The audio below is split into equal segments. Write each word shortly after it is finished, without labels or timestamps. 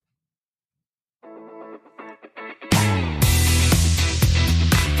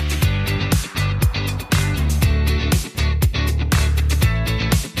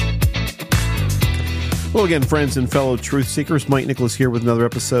Hello again, friends and fellow truth seekers. Mike Nicholas here with another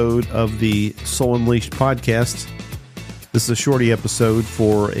episode of the Soul Unleashed podcast. This is a shorty episode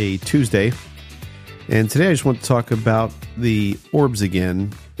for a Tuesday. And today I just want to talk about the orbs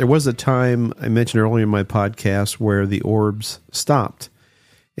again. There was a time I mentioned earlier in my podcast where the orbs stopped.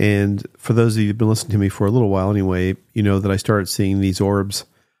 And for those of you who've been listening to me for a little while anyway, you know that I started seeing these orbs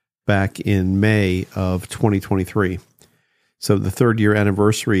back in May of 2023. So the third year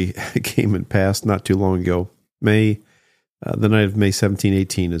anniversary came and passed not too long ago. The night of May 17,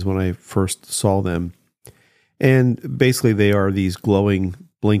 18 is when I first saw them. And basically they are these glowing,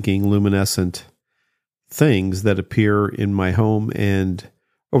 blinking, luminescent things that appear in my home. And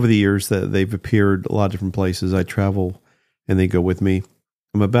over the years that they've appeared a lot of different places. I travel and they go with me.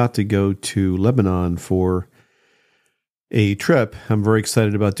 I'm about to go to Lebanon for a trip. I'm very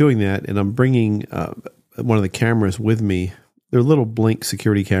excited about doing that. And I'm bringing one of the cameras with me. They're little Blink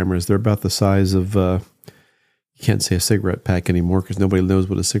security cameras. They're about the size of, you can't say a cigarette pack anymore because nobody knows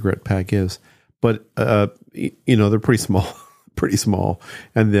what a cigarette pack is. But, they're pretty small, pretty small.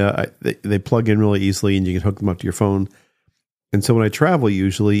 And they plug in really easily and you can hook them up to your phone. And so when I travel,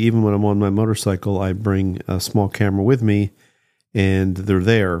 usually, even when I'm on my motorcycle, I bring a small camera with me and they're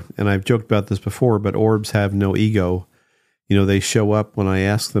there. And I've joked about this before, but orbs have no ego. You know, they show up when I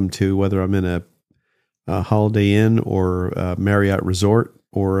ask them to, whether I'm in a Holiday Inn or a Marriott Resort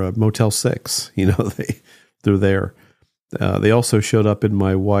or a Motel 6, they're there. They also showed up in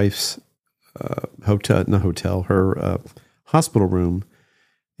my wife's her hospital room.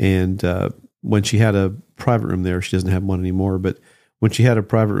 And when she had a private room there, she doesn't have one anymore, but when she had a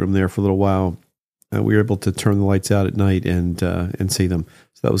private room there for a little while, we were able to turn the lights out at night and see them.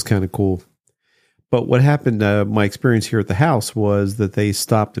 So that was kind of cool. But what happened, my experience here at the house was that they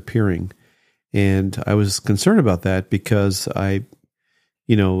stopped appearing. And I was concerned about that because I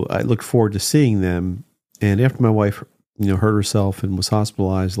looked forward to seeing them. And after my wife, hurt herself and was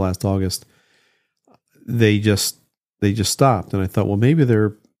hospitalized last August, they just stopped. And I thought, well, maybe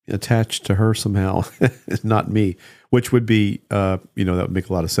they're attached to her somehow, not me, which would be, that would make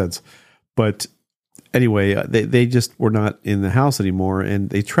a lot of sense. But anyway, they just were not in the house anymore and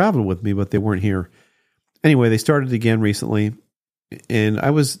they traveled with me, but they weren't here. Anyway, they started again recently. And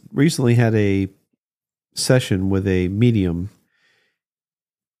I recently had a session with a medium,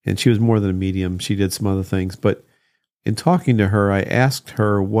 and she was more than a medium. She did some other things, but in talking to her, I asked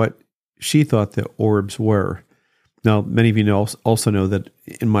her what she thought the orbs were. Now, many of you also know that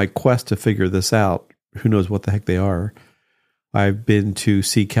in my quest to figure this out, who knows what the heck they are, I've been to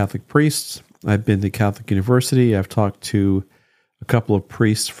see Catholic priests. I've been to Catholic University. I've talked to a couple of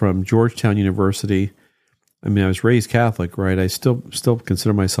priests from Georgetown University. I mean, I was raised Catholic, right? I still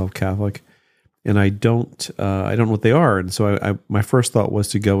consider myself Catholic, and I don't know what they are. And so my first thought was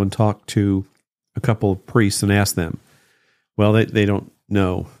to go and talk to a couple of priests and ask them. Well, they don't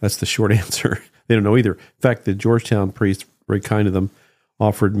know. That's the short answer. They don't know either. In fact, the Georgetown priest, very kind of them,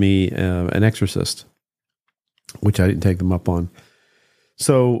 offered me an exorcist, which I didn't take them up on.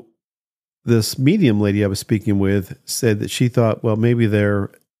 So this medium lady I was speaking with said that she thought, well, maybe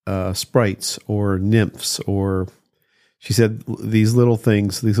they're sprites or nymphs, or she said these little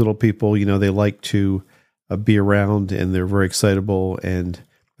things, these little people, they like to be around and they're very excitable and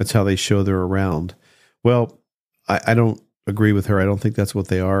that's how they show they're around. Well, I don't agree with her. I don't think that's what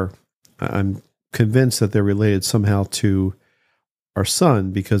they are. I'm convinced that they're related somehow to our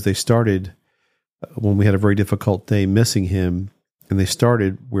son because they started when we had a very difficult day missing him, and they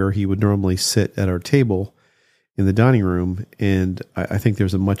started where he would normally sit at our table in the dining room. And I think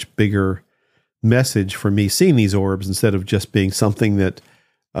there's a much bigger message for me seeing these orbs instead of just being something that,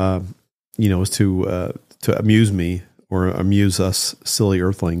 is to amuse me or amuse us silly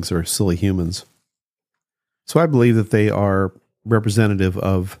earthlings or silly humans. So I believe that they are representative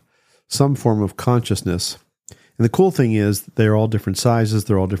of some form of consciousness. And the cool thing is they're all different sizes.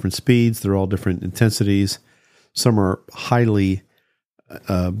 They're all different speeds. They're all different intensities. Some are highly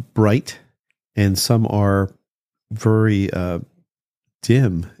bright and some are very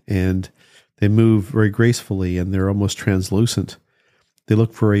dim, and they move very gracefully, and they're almost translucent. They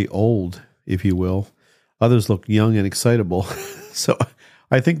look very old, if you will. Others look young and excitable. So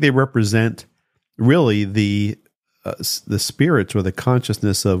I think they represent really the spirits or the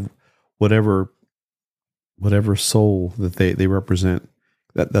consciousness of whatever soul that they represent.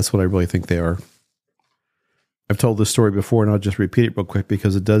 That's what I really think they are. I've told this story before, and I'll just repeat it real quick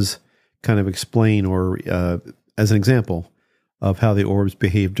because it does kind of explain or as an example of how the orbs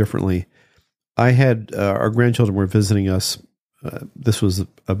behave differently. I had our grandchildren were visiting us. This was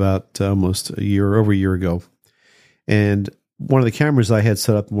about almost over a year ago. And one of the cameras I had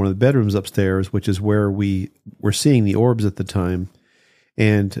set up in one of the bedrooms upstairs, which is where we were seeing the orbs at the time.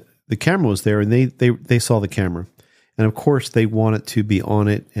 And the camera was there, and they saw the camera. And of course, they wanted to be on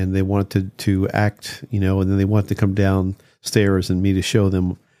it, and they wanted to act, and then they wanted to come downstairs and me to show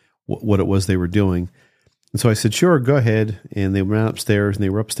them what it was they were doing. And so I said, sure, go ahead. And they ran upstairs, and they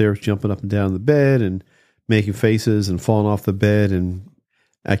were upstairs jumping up and down the bed and making faces and falling off the bed and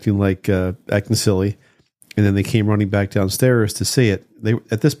acting silly. And then they came running back downstairs to see it.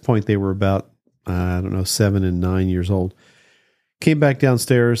 At this point, they were about, 7 and 9 years old. Came back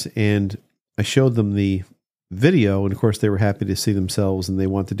downstairs, and I showed them the video. And of course, they were happy to see themselves, and they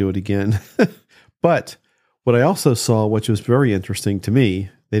want to do it again. But what I also saw, which was very interesting to me,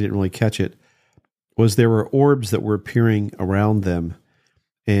 they didn't really catch it, was there were orbs that were appearing around them.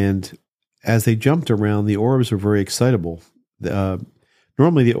 And as they jumped around, the orbs were very excitable.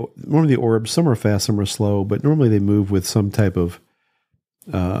 Normally the orbs, some are fast, some are slow, but normally they move with some type of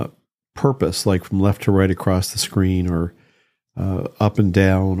purpose, like from left to right across the screen, or up and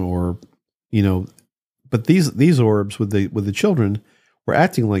down, or But these orbs with the children were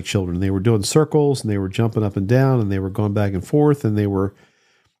acting like children. They were doing circles, and they were jumping up and down, and they were going back and forth, and they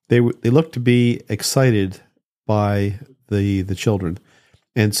looked to be excited by the children.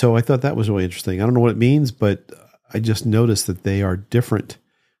 And so I thought that was really interesting. I don't know what it means, but I just noticed that they are different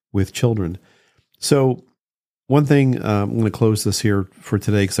with children. So one thing, I'm going to close this here for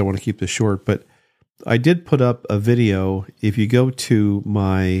today because I want to keep this short, but I did put up a video. If you go to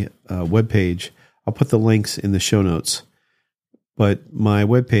my webpage, I'll put the links in the show notes. But my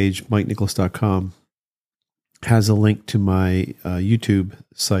webpage, MikeNicholas.com, has a link to my YouTube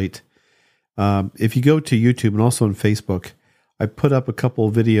site. If you go to YouTube and also on Facebook, I put up a couple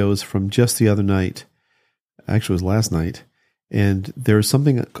of videos from just the other night. Actually, it was last night. And there's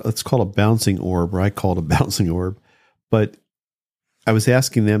something that's called a bouncing orb, or I call it a bouncing orb. But I was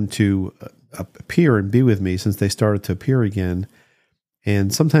asking them to appear and be with me since they started to appear again.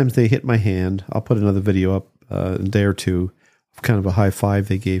 And sometimes they hit my hand. I'll put another video up in a day or two of kind of a high five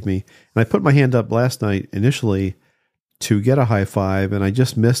they gave me. And I put my hand up last night initially to get a high five, and I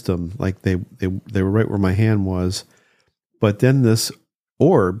just missed them. Like they were right where my hand was. But then this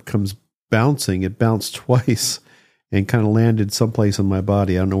orb comes bouncing. It bounced twice and kind of landed someplace on my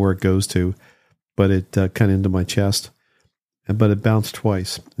body. I don't know where it goes to, but it kind of into my chest. But it bounced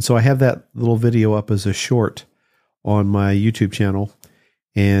twice. And so I have that little video up as a short on my YouTube channel.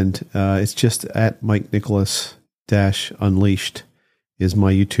 And it's just at Mike Nicholas -Unleashed is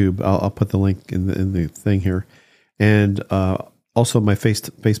my YouTube. I'll put the link in the thing here. And also my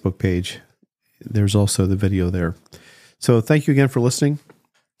Facebook page. There's also the video there. So thank you again for listening.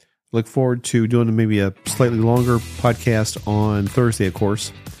 Look forward to doing maybe a slightly longer podcast on Thursday, of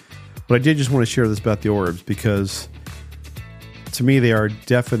course. But I did just want to share this about the orbs because to me they are a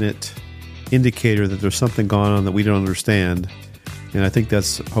definite indicator that there's something going on that we don't understand. And I think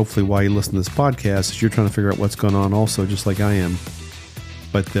that's hopefully why you listen to this podcast, is you're trying to figure out what's going on also, just like I am.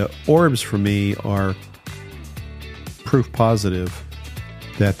 But the orbs for me are proof positive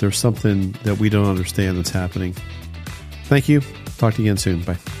that there's something that we don't understand that's happening. Thank you. Talk to you again soon.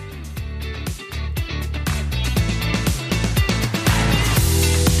 Bye.